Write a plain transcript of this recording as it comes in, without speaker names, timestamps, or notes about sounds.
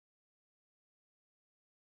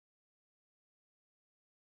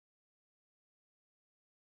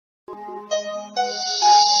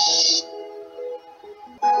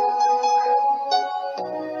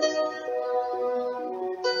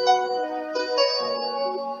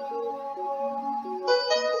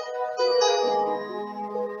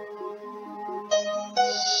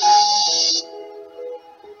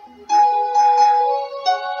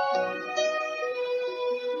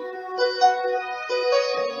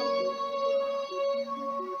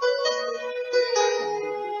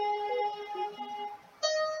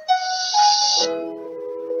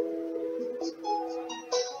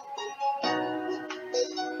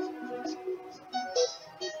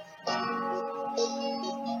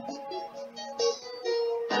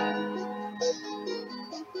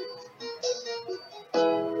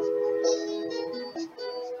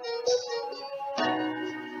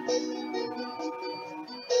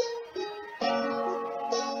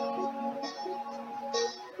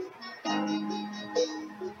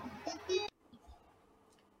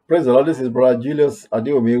Praise the Lord. This is Brother Julius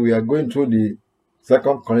Adeomi. We are going through the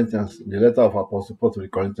 2 Corinthians, the letter of Apostle Paul to the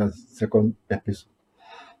Corinthians, second epistle.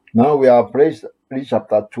 Now we are reached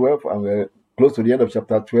chapter 12, and we're close to the end of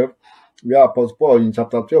chapter 12. Where Apostle Paul in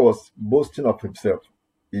chapter 12 was boasting of himself.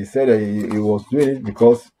 He said that he was doing it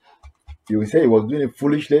because he was doing it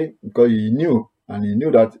foolishly because he knew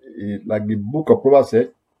that, like the book of Proverbs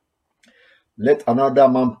said, let another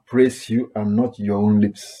man praise you and not your own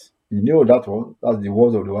lips. You knew that one. That's the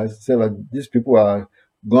words of the wise. He said that these people are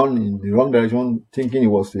gone in the wrong direction, thinking it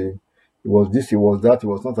was this, it was that. It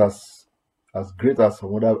was not as great as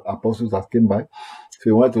some other apostles that came by. So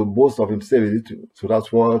he wanted to boast of himself. So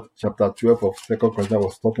that's what chapter 12 of 2 Corinthians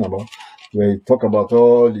was talking about, where he talked about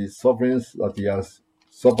all the sufferings that he has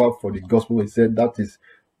suffered for the gospel. He said that is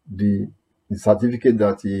the certificate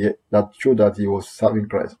that showed that he was serving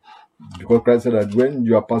Christ. Because Christ said that when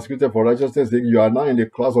you are persecuted for righteousness' sake, you are now in the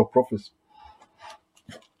class of prophets.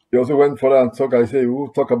 He also went further and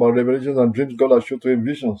talk about revelations and dreams God has showed to him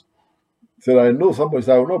visions. He said, I know somebody. He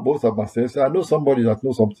said, I will not boast of myself. He said, I know somebody that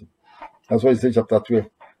knows something. That's why he said chapter 12.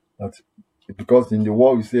 That because in the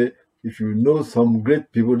world we say, if you know some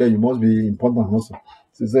great people, then you must be important also.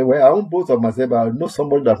 So he said, well, I won't boast of myself, but I know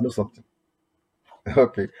somebody that knows something.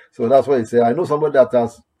 Okay, so that's why he said, I know somebody that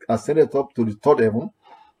has ascended up to the third heaven,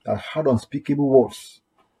 that had unspeakable words.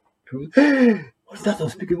 What's that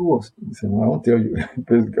unspeakable words? He said, no, I won't tell you.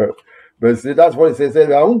 Praise God. But see, that's what he says.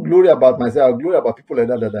 I won't glory about myself. I'll glory about people like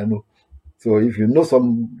that I know. So if you know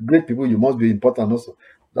some great people, you must be important also.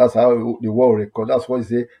 That's how the world record. That's what he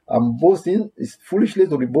says. I'm boasting. It's foolishly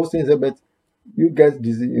to be boasting. He said, but you guys,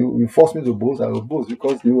 you force me to boast. I will boast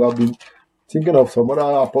because you have been thinking of some other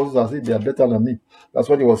apostles as if they are better than me. That's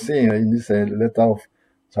what he was saying in this letter of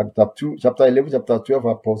chapter 11, chapter 12,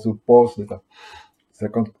 Apostle Paul's letter, 2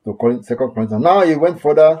 Corinthians. Now he went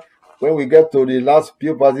further. When we get to the last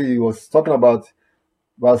few passages, he was talking about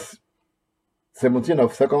verse 17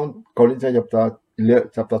 of 2 Corinthians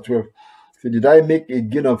chapter 12. So did I make a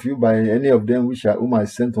gain of you by any of them whom I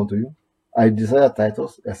sent unto you? I desire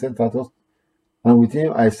Titus, I sent Titus, and with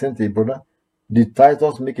him I sent a brother. Did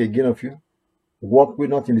Titus make a gain of you? Walk we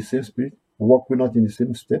not in the same spirit? Walk we not in the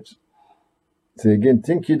same steps? So again,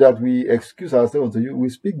 think ye that we excuse ourselves unto you? We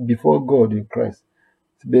speak before God in Christ.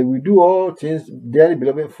 But we do all things, dearly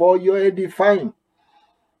beloved, for your edifying.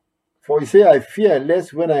 For he say, I fear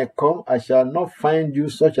lest when I come, I shall not find you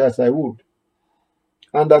such as I would,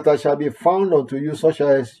 and that I shall be found unto you such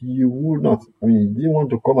as you would not. I mean, he didn't want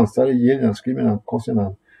to come and start yelling and screaming and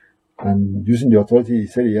cursing and using the authority he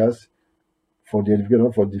said he has for the edification,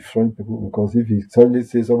 not for destroying people. Because if he suddenly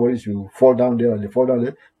says somebody should fall down there and they fall down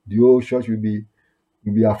there, the whole church will be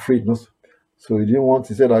afraid. No? So he didn't want.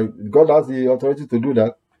 He said that God has the authority to do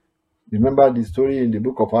that. Remember the story in the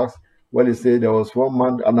book of Acts where they say there was one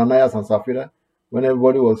man, Ananias and Sapphira, when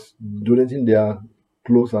everybody was donating their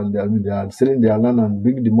clothes and they are selling their land and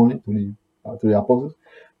bringing the money to the apostles.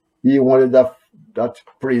 He wanted that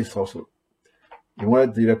praise also. He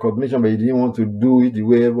wanted the recognition, but he didn't want to do it the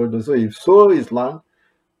way everybody does. So he sold his land,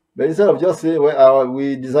 but instead of just saying, well,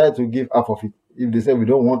 we decided to give half of it. If they say we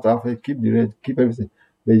don't want half, keep the rest, keep everything.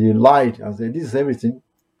 But he lied and said, this is everything.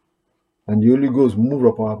 And the Holy Ghost moved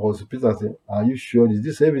upon Apostle Peter and said, are you sure? Is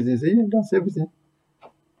this everything? He said, yeah, that's everything.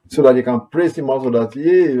 So that they can praise him also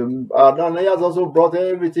that, Ananias also brought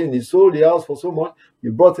everything. He sold the house for so much. He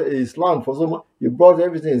brought his land for so much. He brought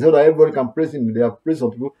everything so that everybody can praise him. They have praise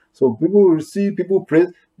of people. So people will see people praise.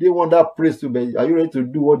 They want that praise to be. Are you ready to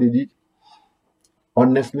do what they did?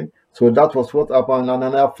 Honestly. So that was what happened.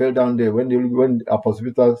 Ananias fell down there when Apostle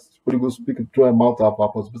Peter, Holy Ghost speaking through a mouth of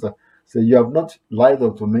Apostle Peter, said, you have not lied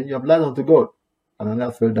unto men, you have lied unto God.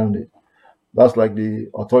 Ananias fell down there. That's like the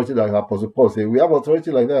authority that Apostle Paul said. We have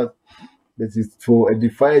authority like that. but it's to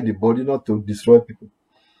edify the body, not to destroy people.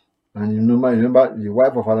 And you know, remember the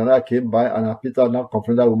wife of another came by, and Peter now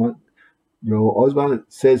confronted that woman. Your husband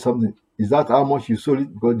said something. Is that how much you sold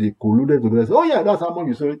it? Because they colluded together. Oh yeah, that's how much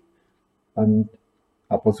you sold it. And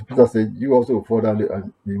Apostle Peter said, you also fall down there,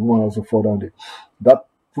 and the woman also fall down there. That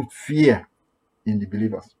put fear in the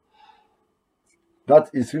believers. That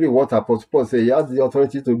is really what Apostle Paul said. He has the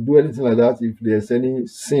authority to do anything like that if there's any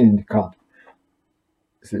sin in the camp.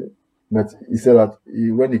 See? But he said that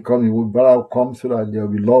when he comes, he would rather come so that there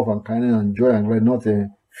will be love and kindness and joy and joy, not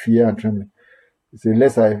fear and trembling. He said,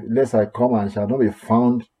 lest I come and shall not be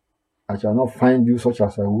found, I shall not find you such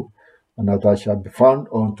as I would, and that I shall be found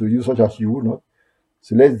unto you such as you would not.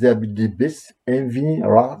 So let there be debates, envy,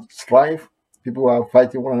 wrath, strife. People are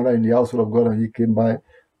fighting one another in the household of God, and he came by,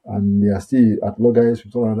 and they are still at loggerheads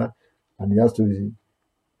with one another, and he has to be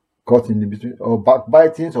caught in the between, or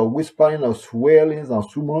backbitings, or whispering, or swellings, and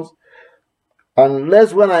summons.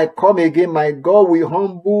 Unless when I come again, my God will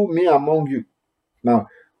humble me among you. Now,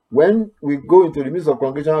 when we go into the midst of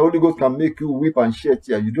congregation, the Holy Ghost can make you weep and shed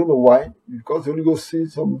tears. You don't know why? Because the Holy Ghost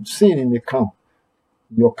sees some sin in the camp,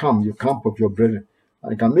 your camp of your brethren.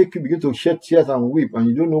 And it can make you begin to shed tears and weep, and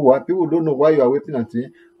you don't know why. People don't know why you are weeping and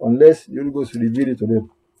tears unless the Holy Ghost reveal it to them,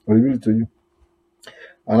 or reveal it to you.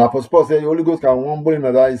 And Apostle Paul said, the Holy Ghost can humble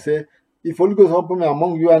him. He said, if Holy Ghost humble me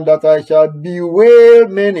among you, and that I shall bewail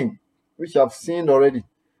many which have sinned already,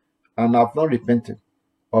 and have not repented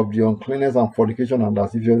of the uncleanness and fornication and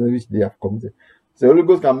lasciviousness which they have committed. So the Holy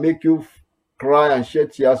Ghost can make you cry and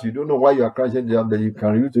shed tears. You don't know why you are crying, that you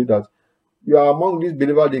can reveal to you that you are among these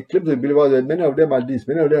believers. They claim to be believers, that many of them are this,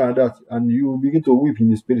 many of them are that, and you begin to weep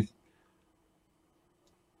in the spirit.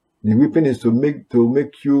 The weeping is to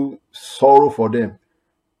make you sorrow for them.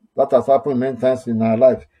 That has happened many times in our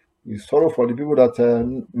life. We sorrow for the people that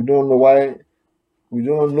we don't know why. We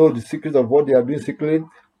don't know the secret of what they are doing secretly,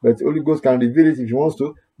 but the Holy Ghost can reveal it if He wants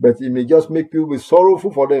to. But it may just make you be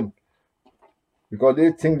sorrowful for them, because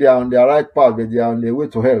they think they are on their right path, but they are on their way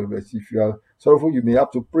to hell. But if you are sorrowful, you may have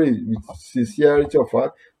to pray with sincerity of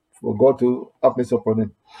heart for God to have mercy upon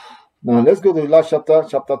them. Now let's go to the last chapter,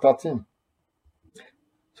 chapter 13.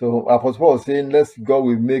 So Apostle Paul was saying, lest God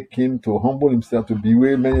will make him to humble himself, to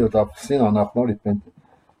bewail many that have sinned and have not repented.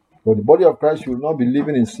 But the body of Christ should not be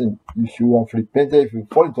living in sin. You should have repented. If you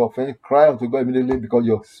fall into offense, cry unto God immediately, because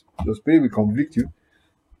your spirit will convict you.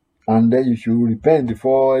 And then you should repent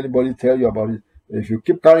before anybody tell you about it. If you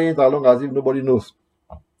keep carrying it along as if nobody knows,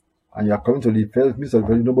 and you are coming to the midst of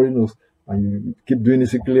the nobody knows, and you keep doing it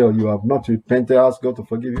secretly, or you have not repented, ask God to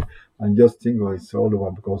forgive you, and just think, oh, it's all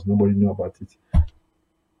over because nobody knew about it.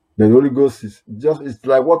 The Holy Ghost it's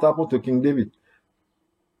like what happened to King David.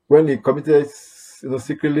 When he committed,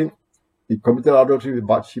 secretly, he committed adultery with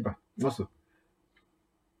Bathsheba also.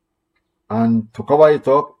 And to cover it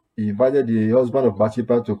up, he invited the husband of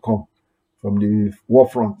Bathsheba to come from the war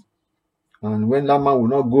front. And when that man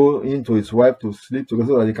would not go into his wife to sleep together,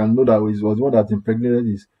 so that he can know that he was the one that impregnated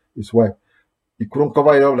his wife, he couldn't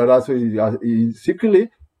cover it up like that. So he secretly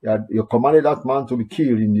he commanded that man to be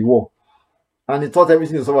killed in the war. And he thought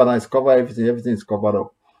everything is over, and it's covered, everything is covered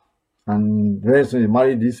up. And very soon he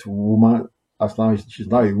married this woman, as now she's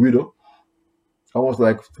now a widow. Almost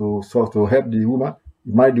like to help the woman.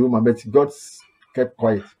 He married the woman, but God kept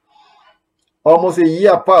quiet. Almost a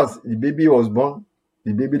year passed, the baby was born.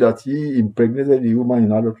 The baby that he impregnated the woman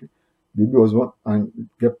in adultery, the baby was born, and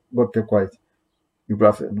God kept quiet. People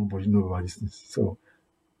have said, nobody knows about this thing. So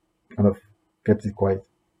kind of kept it quiet.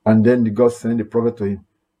 And then God sent the prophet to him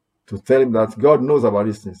to tell him that God knows about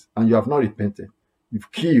these things, and you have not repented.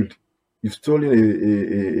 You've killed, you've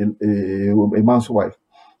stolen a man's wife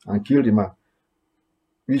and killed a man,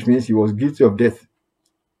 which means he was guilty of death.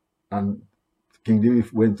 And King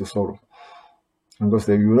David went to sorrow. And God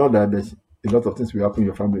said, you know that there's a lot of things will happen in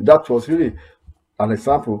your family. That was really an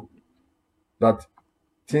example that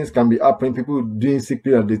things can be happening. People doing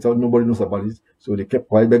secret and they thought nobody knows about it, so they kept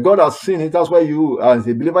quiet. But God has seen it. That's why you, as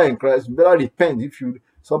a believer in Christ, you better repent. If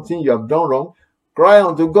something you have done wrong, cry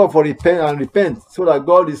unto God for repent, so that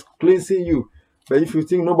God is cleansing you. But if you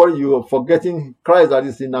think you are forgetting Christ that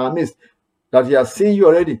is in our midst, that He has seen you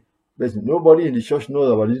already, but nobody in the church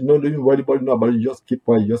knows about it. Nobody knows about it. Just keep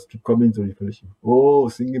quiet. Just keep coming to the fellowship. Oh,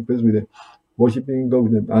 singing praise with them, worshiping God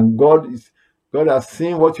with them. And God has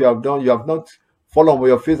seen what you have done. You have not fallen on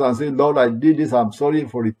your face and said, Lord, I did this. I'm sorry,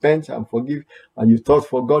 for repent and forgive. And you thought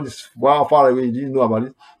for God is far away. You didn't know about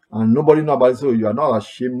it. And nobody knows about it. So you are not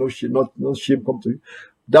ashamed. No shame come to you.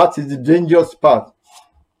 That is the dangerous part.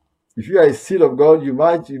 If you are a seed of God, you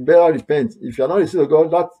better repent. If you are not a seed of God,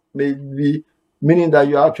 that may be meaning that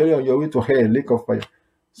you are actually on your way to hell, lake of fire.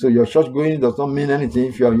 So your church going does not mean anything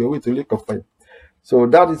if you are on your way to lake of fire. So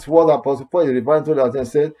that is what Apostle Paul is referring to, that he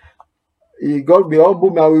said, God be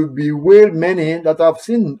humble, I will bewail many that have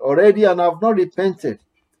sinned already and have not repented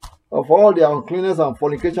of all their uncleanness and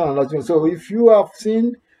fornication and lasciviousness. So if you have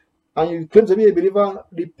sinned and you claim to be a believer,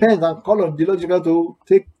 repent and call on the Lord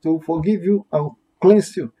to forgive you and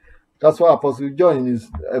cleanse you. That's why Apostle John in his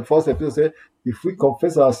first episode said, if we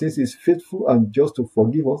confess our sins, he is faithful and just to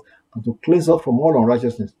forgive us and to cleanse us from all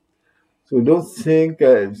unrighteousness. So don't think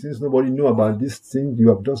since nobody knew about this thing you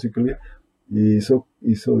have done secretly, so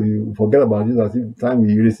you forget about it as if time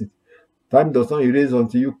will erase it. Time does not erase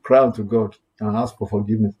until you cry unto God and ask for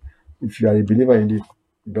forgiveness. If you are a believer indeed,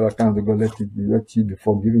 you better cry unto God, let it be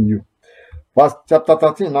forgiven you. Verse chapter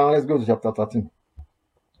 13. Now let's go to chapter 13.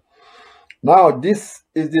 Now this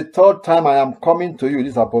is the third time I am coming to you.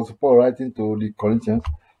 This Apostle Paul writing to the Corinthians.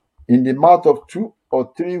 In the mouth of 2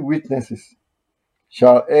 or 3 witnesses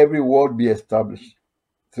shall every word be established.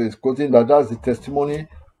 So he's quoting that's the testimony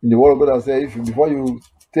in the word of God that says, before you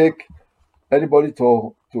take anybody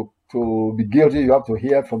to be guilty, you have to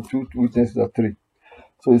hear from 2 witnesses or 3.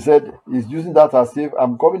 So he said he's using that as if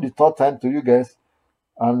I'm coming the third time to you guys,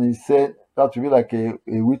 and he said that will be like a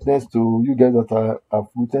witness to you guys that I have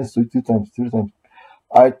witnessed to 2 times, 3 times.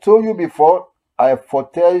 I told you before, I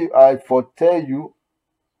foretell you,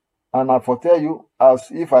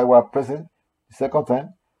 as if I were present the second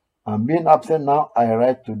time, and being absent now, I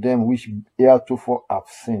write to them which heretofore have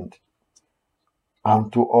sinned,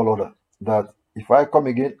 and to all others, that if I come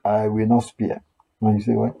again, I will not spare. And you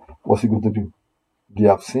say, well, what's he going to do? They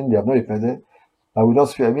have sinned, they have not repented. I will not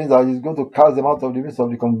spare. It means that he's going to cast them out of the midst of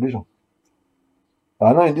the congregation.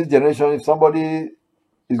 I know in this generation, if somebody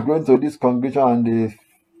is going to this congregation and they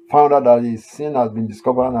found out that his sin has been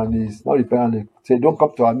discovered and he's not repentant, they say, don't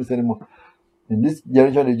come to our midst anymore. In this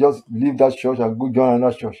generation, they just leave that church and go join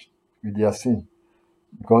another church with their sin,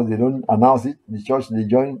 because they don't announce it. The church they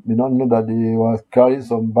join may not know that they were carrying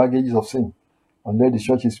some baggages of sin, and then the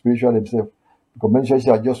church is spiritual themselves. Because many churches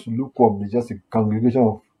are just lukewarm. They're just a congregation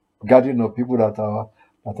of gathering of people that are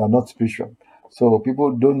not spiritual. So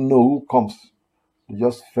people don't know who comes. They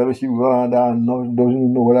just fellowship with one another and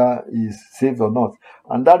doesn't know whether he's saved or not.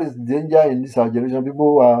 And that is danger in this generation.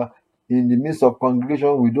 People who are in the midst of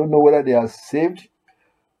congregation, we don't know whether they are saved,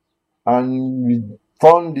 and we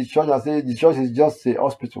turn the church and say the church is just a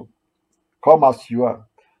hospital. Come as you are.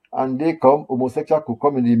 And they come, homosexual could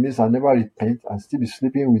come in the midst and never repent and still be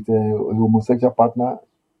sleeping with a homosexual partner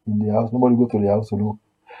in the house. Nobody go to the house alone.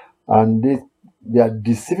 And they are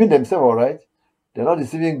deceiving themselves, all right? They're not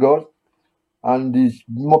deceiving God. And the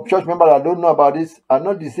church members that don't know about this are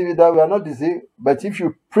not deceiving that we are not deceived. But if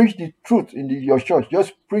you preach the truth in your church,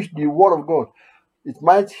 just preach the word of God, it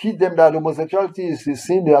might hit them that homosexuality is a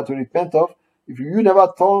sin they have to repent of. If you never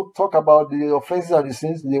talk about the offenses and the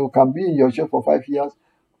sins, they can be in your church for 5 years.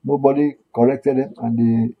 Nobody corrected them, and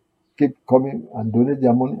they keep coming and donate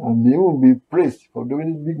their money, and they will be praised for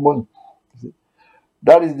donating big money.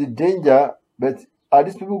 That is the danger. But are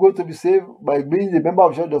these people going to be saved by being a member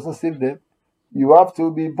of church? Doesn't save them. You have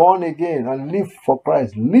to be born again and live for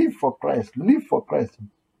Christ. Live for Christ. Live for Christ.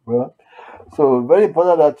 Well, so very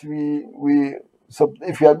important that so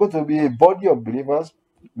if you are going to be a body of believers,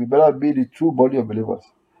 we better be the true body of believers.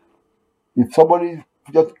 If somebody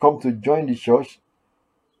just come to join the church,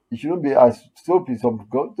 it shouldn't be as so piece of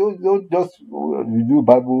God. Don't just you do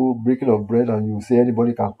Bible breaking of bread and you say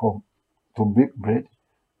anybody can come to break bread.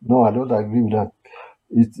 No, I don't agree with that.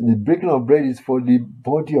 The breaking of bread is for the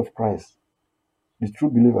body of Christ, the true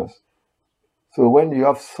believers. So when you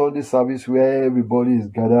have Sunday service where everybody is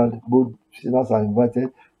gathered, both sinners are invited,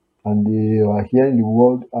 and they are hearing the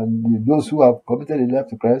word, and those who have committed their life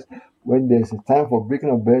to Christ, when there's a time for breaking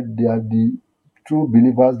of bread, they are the true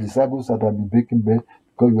believers, disciples that have been breaking bread,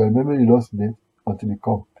 because you are remembering the Lord's death until He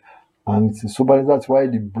come. And it's a sobering. That's why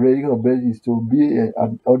the breaking of bread is to be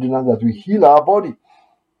an ordinance that will heal our body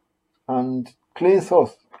and cleanse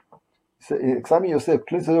us. So examine yourself,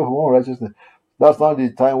 cleanse yourself from all righteousness. That's not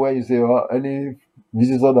the time where you say, well, any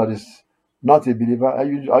visitor that is not a believer,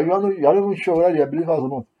 you are not even sure whether they are believers or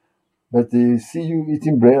not. But they see you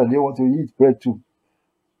eating bread and they want to eat bread too.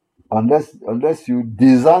 Unless you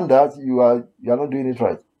discern that, you are not doing it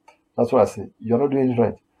right. That's what I say. You are not doing it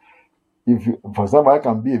right. For example, I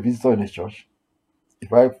can be a visitor in a church.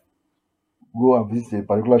 If I go and visit a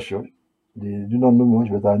particular church, they do not know me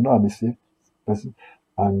much, but I know I'm a safe person,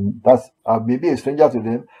 and I may be a stranger to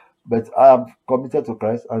them, but I am committed to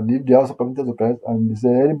Christ, and if they are also committed to Christ, and they say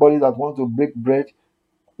anybody that wants to break bread,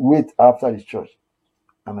 wait after the church,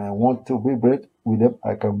 and I want to break bread with them,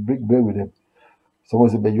 I can break bread with them. Someone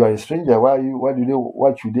said, but you are a stranger.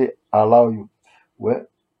 Why should they allow you? Well,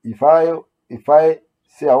 if I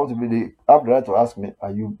say I want to be have the right to ask me,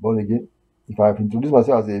 are you born again? If I have introduced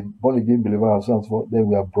myself as a born again believer and so on and so forth, then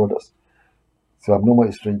we are brothers. So I'm no more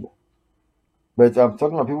a stranger. But I'm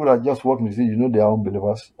talking about people that just walk and say, they are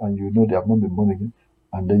unbelievers and they have not been born again.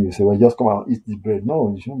 And then you say, well, just come and eat the bread.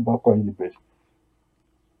 No, you shouldn't back and eat the bread.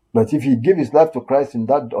 But if he gave his life to Christ on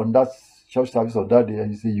that church service of that day,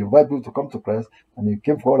 and you invite people to come to Christ, and he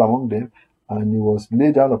came forward among them, and he was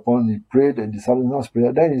laid down upon, he prayed and the silence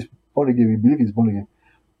prayer, then he's born again. We believe he's born again.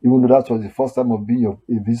 Even though that was the first time of being a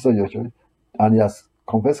visitor in your church, and he has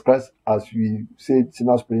confessed Christ as we say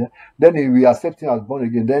sinner's prayer, then we accept him as born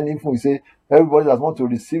again. Then if we say everybody that wants to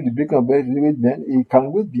receive the breaking of bread, then he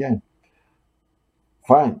can wait behind.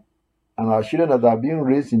 Fine. And our children that are being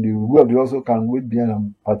raised in the way of the also can wait behind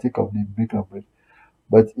and partake of the breaking of bread.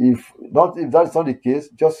 But if that's not the case,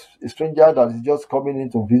 just a stranger that is just coming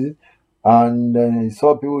in to visit and he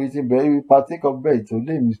saw people eating bread, we partake of bread to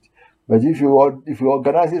them. But if you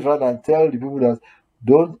organize it right and tell the people that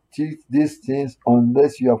don't teach these things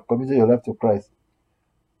unless you have committed your life to Christ,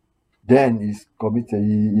 then he's committed.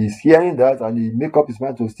 He is hearing that and he make up his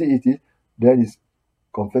mind to still eat it, then he's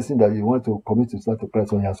confessing that he wants to commit himself to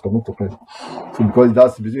Christ when he has committed to Christ. So because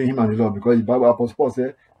that's between him and the Lord, because the Bible Apostle Paul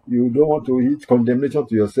said, you don't want to eat condemnation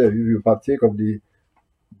to yourself if you partake of the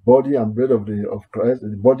body and blood of Christ,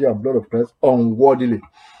 the body and blood of Christ unworthily.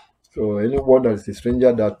 So anyone that is a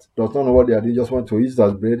stranger that does not know what they are doing, just want to eat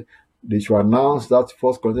that bread, they should announce that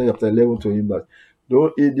 1 Corinthians chapter 11 to him that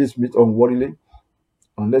don't eat this meat unworthily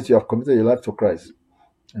unless you have committed your life to Christ.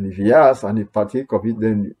 And if he has and he partake of it,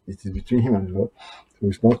 then it is between him and the Lord. So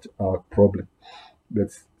it's not a problem. But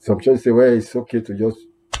some churches say, well, it's okay to just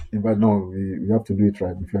invite. No, we have to do it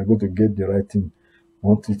right. If you are going to get the right thing,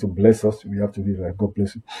 want it to bless us, we have to do it right. God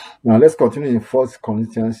bless you. Now let's continue in 2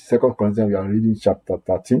 Corinthians. We are reading chapter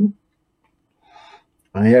 13.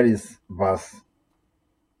 And here is verse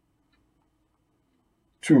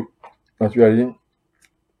 2 that we are reading.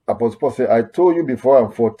 Apostle Paul said, I told you before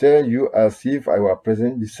and foretell you as if I were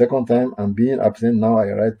present the second time, and being absent now I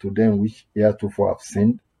write to them which heretofore have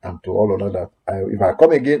sinned, and to all other that if I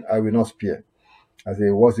come again, I will not spare. I say,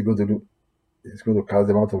 what's he going to do? He's going to cast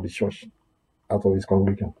them out of the church, out of his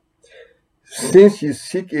congregation. Since you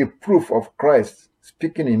seek a proof of Christ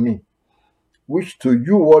speaking in me, which to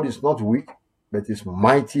you word is not weak, but is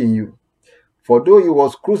mighty in you. For though he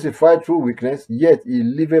was crucified through weakness, yet he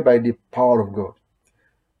lived by the power of God.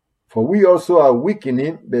 For we also are weak in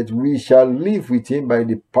him, but we shall live with him by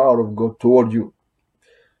the power of God toward you.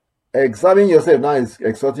 Examine yourself. Now is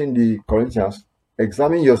exhorting the Corinthians.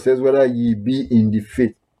 Examine yourselves whether ye be in the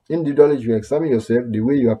faith. Individually, you examine yourself, the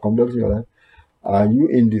way you are conducting your life. Are you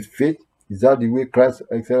in the faith? Is that the way Christ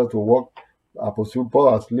expected to walk? Apostle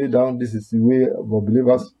Paul has laid down, this is the way of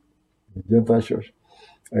believers, the Gentile church.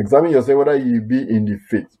 Examine yourself whether ye be in the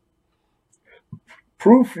faith.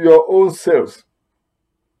 Prove your own selves.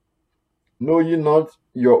 Know ye not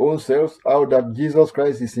your own selves, how that Jesus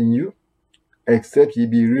Christ is in you, except ye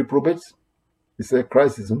be reprobates? He said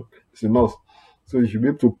Christ is in us. So you should be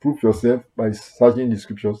able to prove yourself by searching the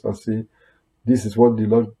scriptures and say, this is what the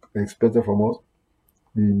Lord expected from us.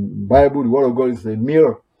 The Bible, the Word of God, is a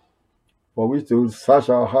mirror for which to search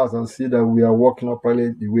our hearts and see that we are walking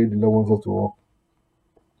uprightly the way the Lord wants us to walk.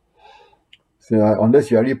 So unless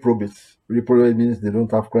you are reprobates, reprobate means they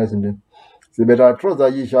don't have Christ in them. So, but I trust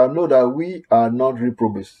that ye shall know that we are not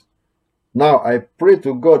reprobates. Now I pray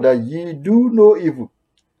to God that ye do no evil,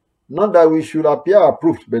 not that we should appear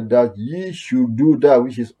approved, but that ye should do that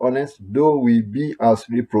which is honest, though we be as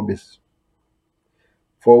reprobates.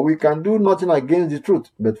 For we can do nothing against the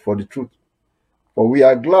truth, but for the truth. For we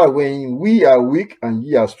are glad when we are weak and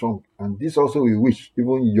ye are strong, and this also we wish,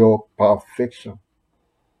 even your perfection.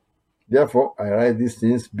 Therefore, I write these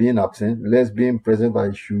things, being absent, lest being present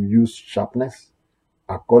I should use sharpness,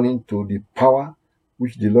 according to the power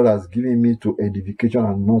which the Lord has given me to edification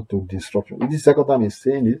and not to destruction. This is the second time he's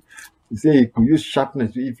saying it. He said he could use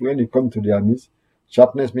sharpness. If when you come to their midst,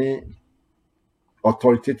 sharpness means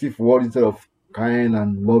authoritative word instead of kind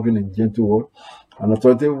and loving and gentle word. An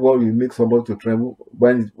authoritative word will make somebody to tremble.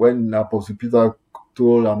 When Apostle Peter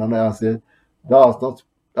told Ananias, said, Thou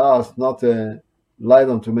hast not lied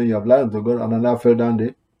unto me, you have lied unto God. Ananias fell down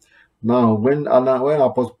there. Now, when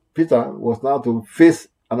Apostle Peter was now to face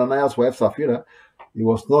Ananias' wife Sapphira, he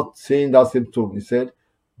was not saying that same tone. He said,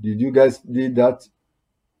 did you guys did that?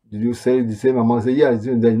 Did you say the same amount? He said, yeah, it's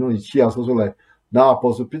doing that. She has also like. Now,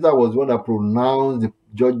 Apostle Peter was the one that pronounced the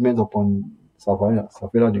judgment upon Sapphira,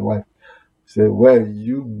 the wife. He said, well,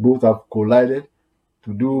 you both have collided,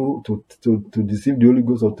 to deceive the Holy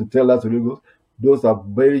Ghost or to tell that to the Holy Ghost, those that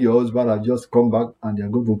bury your husband have just come back and they are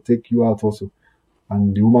going to take you out also.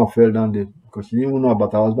 And the woman fell down dead because she didn't even know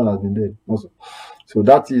about her husband has been dead also. So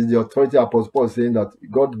that is the authority Apostle Paul is saying, that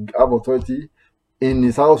God have authority in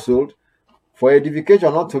his household for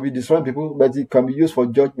edification, not to be destroying people, but it can be used for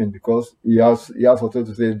judgment, because he has authority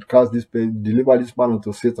to say, cast this pain, deliver this man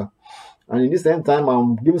unto Satan. And in this same time,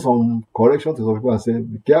 I'm giving some correction to some people and saying,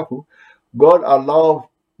 be careful. God allowed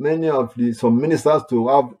some ministers to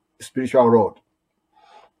have spiritual rod.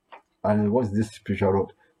 And what is this spiritual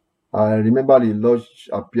rod? I remember the Lord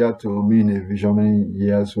appeared to me in a vision many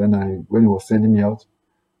years when he was sending me out.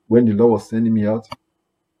 When the Lord was sending me out,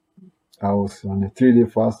 I was on a 3-day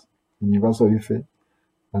fast in the University of Ife.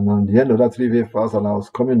 And on the end of that 3-day fast, and I was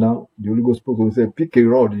coming down, the Holy Ghost spoke to me and said, pick a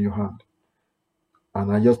rod in your hand.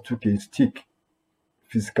 And I just took a stick,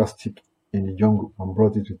 physical stick in the jungle, and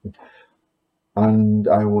brought it with me. And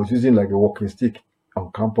I was using like a walking stick on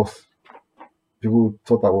campus. People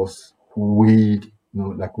thought I was weird,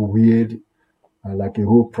 like a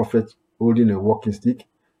whole prophet holding a walking stick.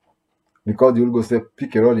 Because the Holy Ghost said,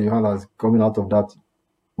 pick a rod in your hand as coming out of that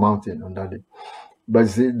mountain on that day. But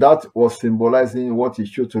see, that was symbolizing what he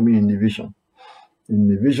showed to me in the vision. In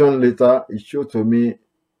the vision later, it showed to me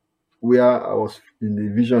where I was in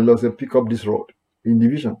the vision. Lord said, pick up this rod in the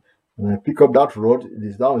vision. And I pick up that rod.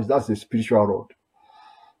 That's a spiritual rod.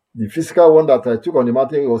 The physical one that I took on the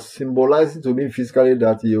mountain was symbolizing to me physically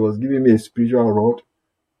that he was giving me a spiritual rod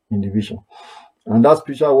in the vision. And that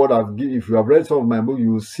spiritual rod I've given, if you have read some of my book,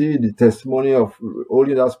 you will see the testimony of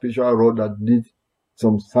holding that spiritual rod that did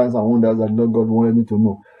some signs and wonders that God wanted me to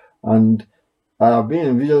know. And I have been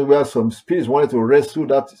in visions where some spirits wanted to wrestle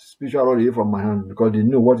that spiritual rod away from my hand because they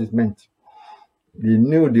knew what it meant. They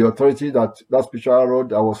knew the authority that spiritual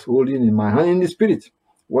rod I was holding in my hand in the spirit,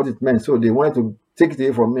 what it meant. So they wanted to take it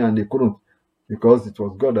away from me and they couldn't, because it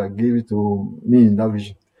was God that gave it to me in that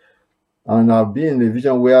vision. And I've been in a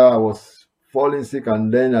vision where I was falling sick,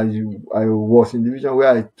 and then I was in the vision where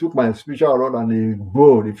I took my spiritual rod and a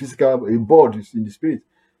bird in the spirit.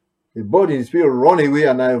 A bird in the spirit run away,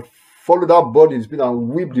 and I followed that bird in the spirit and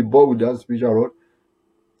whipped the bird with that spiritual rod,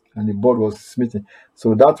 and the bird was smitten.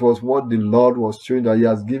 So that was what the Lord was showing, that he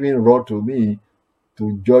has given rod to me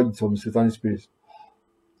to judge some satanic spirits.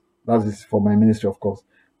 That is for my ministry, of course.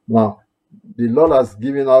 Now, the Lord has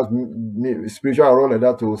given us spiritual rod like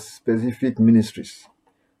that to specific ministries.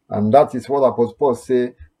 And that is what Apostle Paul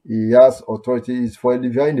say he has authority. Is for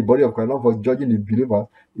edifying the body of Christ, not for judging the believer.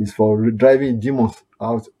 It's for driving demons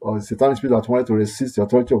out, or satanic spirits that wanted to resist the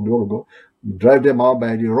authority of the word of God. We drive them out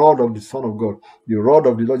by the rod of the Son of God, the rod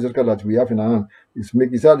of the Lord Jesus Christ that we have in our hand.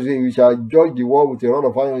 We shall judge the world with a rod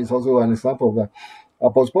of iron. Is also an example of that.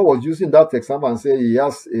 Apostle Paul was using that example and say he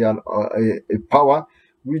has a power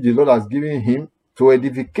which the Lord has given him to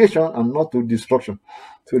edification and not to destruction.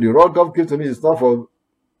 So the rod God gives to me is not for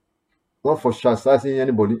chastising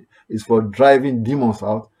anybody. It's for driving demons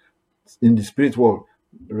out in the spirit world,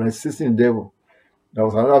 resisting the devil. There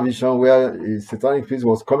was another vision where a satanic priest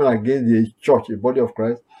was coming against the church, a body of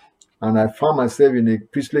Christ, and I found myself in a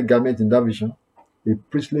priestly garment in that vision, a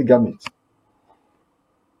priestly garment,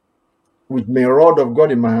 with my rod of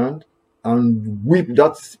God in my hand, and whipped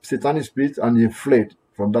that satanic spirit, and he fled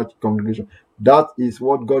from that congregation. That is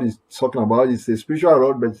what God is talking about. It's a spiritual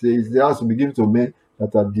rod, but it has to be given to men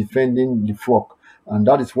that are defending the flock. And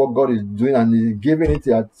that is what God is doing, and He's giving it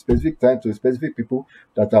at specific time to specific people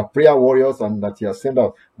that are prayer warriors and that He has sent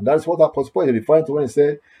out. And that is what Apostle Paul is referring to when he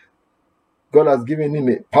said, God has given him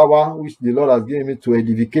a power which the Lord has given him to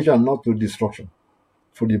edification, not to destruction.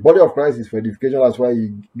 For the body of Christ is for edification. That's why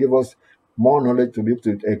He gave us more knowledge to be able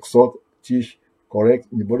to exhort, teach, correct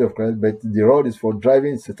in the body of Christ. But the rod is for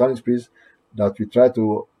driving satanic spirits that we try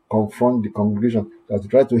to confront the congregation, that we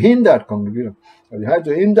try to hinder the congregation, that we try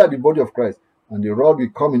to hinder the body of Christ. And the rod will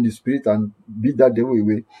come in the spirit and beat that devil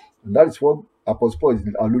away. And that is what Apostle Paul is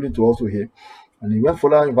alluding to also here. And he went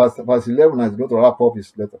further in verse 11, and he's going to wrap up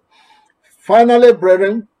his letter. Finally,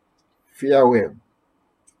 brethren, farewell.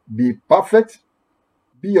 Be perfect,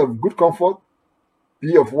 be of good comfort,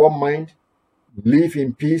 be of one mind, live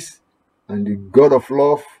in peace, and the God of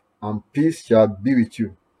love and peace shall be with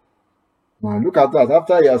you. Now look at that.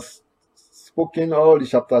 After he has spoken all the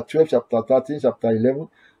chapter 12, chapter 13, chapter 11,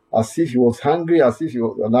 as if he was hungry, as if he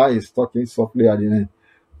was, and now he's talking softly at the end.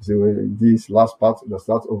 So this last part does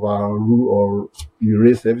not overrule or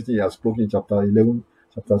erase everything he has spoken in chapter 11,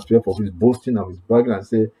 chapter 12 of his boasting and his bragging, and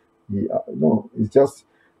say, no, it's just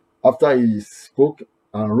after he spoke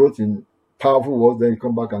and wrote in powerful words, then he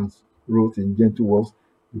come back and wrote in gentle words,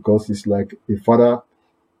 because he's like a father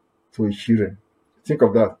to his children. Think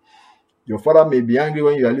of that. Your father may be angry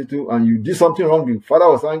when you are little and you did something wrong. The father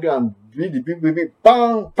was angry and beat the big baby,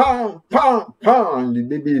 bang, bang, bang, bang, and the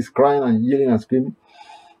baby is crying and yelling and screaming.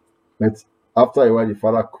 But after a while, the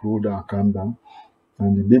father cooled down and calmed down,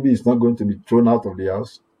 and the baby is not going to be thrown out of the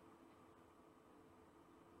house.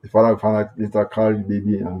 The father later carried the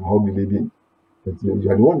baby and hugged the baby. But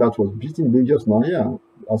you are the one that was beating the baby just now. Yeah,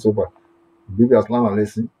 that's over. The baby has learned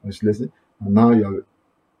his lesson, and now the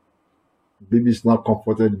baby is not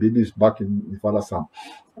comforted. The baby is back in the father's hand.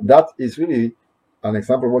 That is really an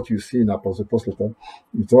example of what you see in Apostle Paul's letter.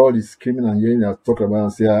 With all this screaming and yelling, I talk about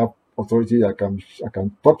and say, I have authority. I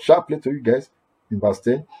can talk sharply to you guys. In verse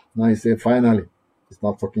 10, now he said, finally, he's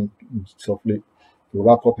not talking softly to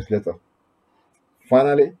wrap up his letter.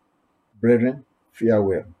 Finally, brethren, fear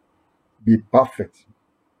well. Be perfect.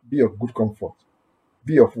 Be of good comfort.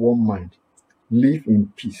 Be of one mind. Live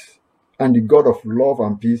in peace. And the God of love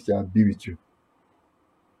and peace shall be with you.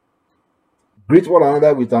 Greet one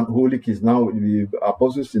another with an holy kiss. Now, the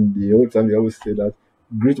apostles in the old time, they always say that.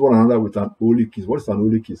 Greet one another with an holy kiss. What is an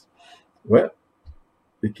holy kiss? Well,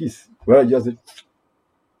 a kiss. Well, just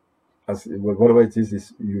as whatever it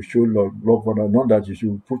is you show love for another. Not that you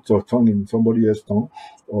should put your tongue in somebody else's tongue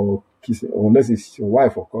or kiss, unless it's your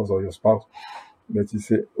wife, of course, or your spouse. But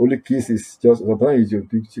it's a holy kiss is just sometimes you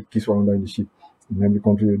kiss one another in the ship. In every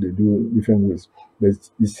country they do different ways. But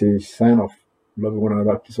it's a sign of loving one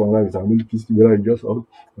another, kiss one another with an holy kiss, whether you just hug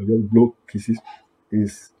or just blow kisses,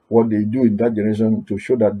 is what they do in that generation to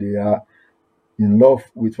show that they are in love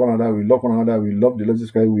with one another. We love one another. We love the Lord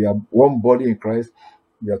Jesus Christ. We are one body in Christ.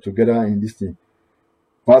 We are together in this thing.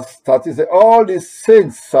 Verse 13 says, all the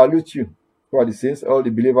saints salute you. Who are the saints? All the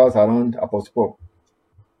believers around Apostle Paul.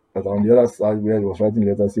 But on the other side, where he was writing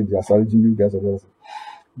letters, saying they are saluting you guys.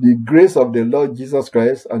 The grace of the Lord Jesus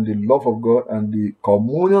Christ and the love of God and the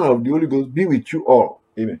communion of the Holy Ghost be with you all.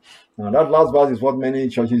 Amen. Now that last verse is what many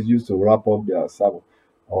churches use to wrap up their sermon.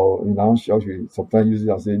 Or in our church, we sometimes use it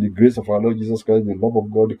and say, the grace of our Lord Jesus Christ, the love of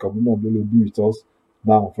God, the communion of the Holy Ghost be with us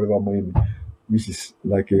now and forevermore. Amen. Which is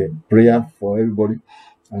like a prayer for everybody.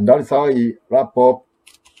 And that is how he wrap up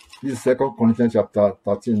this 2 Corinthians chapter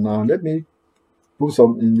 13. Now let me put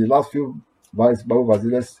some in the last few Bible verses.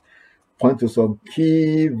 Let's point to some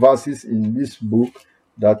key verses in this book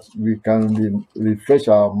that we can refresh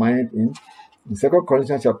our mind in. In 2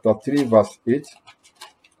 Corinthians chapter 3 verse 8,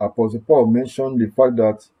 Apostle Paul mentioned the fact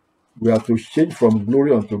that we are to change from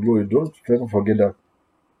glory unto glory. Don't forget that.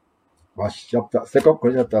 Verse 2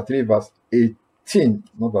 Corinthians chapter 3 verse 18,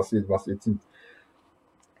 not verse 8, verse 18.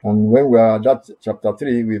 And when we are at that chapter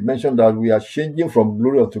 3, we mentioned that we are changing from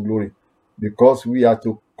glory unto glory because we are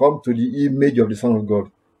to come to the image of the Son of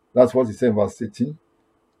God. That's what he said in verse 18.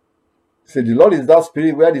 So the Lord is that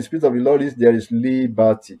spirit. Where the spirit of the Lord is, there is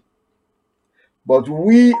liberty. But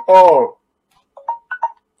we all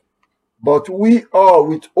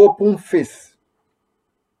with open face,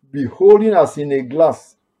 beholding as in a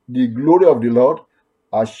glass the glory of the Lord,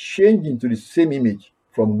 are changed into the same image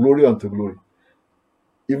from glory unto glory,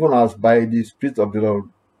 even as by the Spirit of the Lord.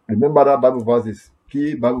 Remember that Bible verse is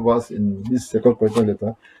key Bible verse in this 2 Corinthians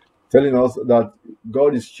letter, telling us that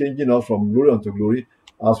God is changing us from glory unto glory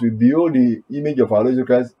as we behold the image of our Lord Jesus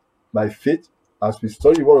Christ by faith, as we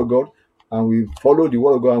study the Word of God and we follow the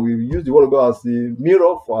Word of God and we use the Word of God as the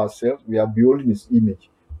mirror for ourselves. We are beholding His image.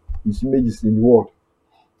 His image is in the Word.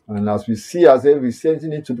 And as we see ourselves, we see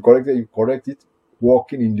anything need to be corrected, you correct it,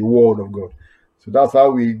 walking in the Word of God. So that's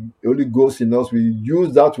how the Holy Ghost in us, we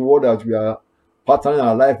use that word that we are patterning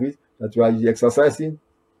our life with, that we are exercising,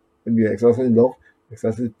 and we are exercising love,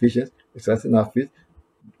 exercising patience, exercising our faith.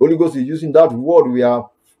 Holy Ghost is using that word we are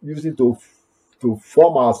using to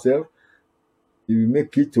form ourselves. He will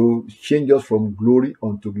make it to change us from glory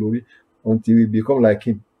unto glory until we become like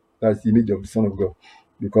Him. That's the image of the Son of God.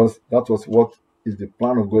 Because that was what is the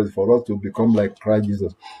plan of God, for us to become like Christ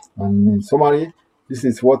Jesus. And in summary, this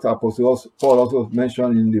is what Apostle Paul also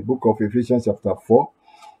mentioned in the book of Ephesians chapter 4,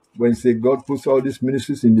 when he said God puts all these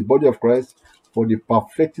ministries in the body of Christ for the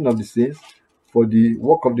perfecting of the saints, for the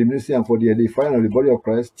work of the ministry, and for the edifying of the body of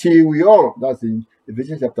Christ, till we all, that's in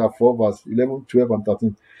Ephesians chapter 4, verse 11, 12, and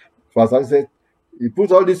 13. Verse I said, He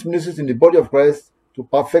puts all these ministries in the body of Christ to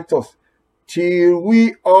perfect us, till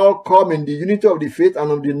we all come in the unity of the faith and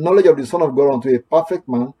of the knowledge of the Son of God, unto a perfect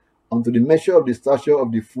man, unto the measure of the stature of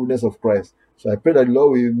the fullness of Christ. So I pray that the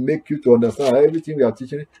Lord will make you to understand that everything we are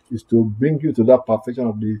teaching is to bring you to that perfection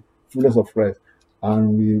of the fullness of Christ.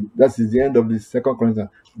 And that is the end of the 2 Corinthians.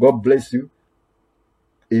 God bless you.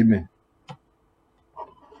 Amen.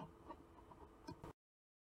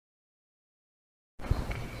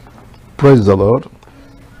 Praise the Lord.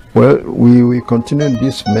 Well, we will continue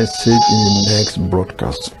this message in the next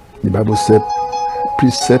broadcast. The Bible said,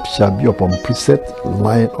 precept shall be upon precept,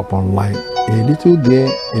 line upon line, a little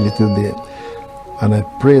there, a little there. And I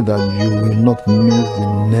pray that you will not miss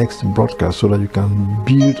the next broadcast so that you can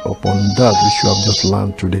build upon that which you have just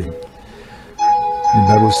learned today. The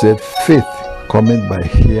Bible said, faith cometh by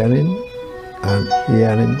hearing, and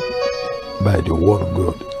hearing by the word of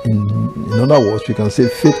God. In other words, we can say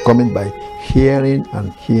faith cometh by hearing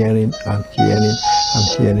and hearing and hearing and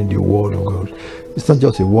hearing the word of God. It's not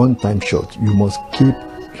just a one-time shot. You must keep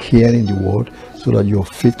hearing the word so that your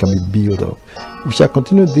faith can be built up. We shall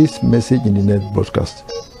continue this message in the next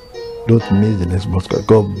broadcast. Don't miss the next broadcast.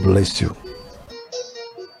 God bless you.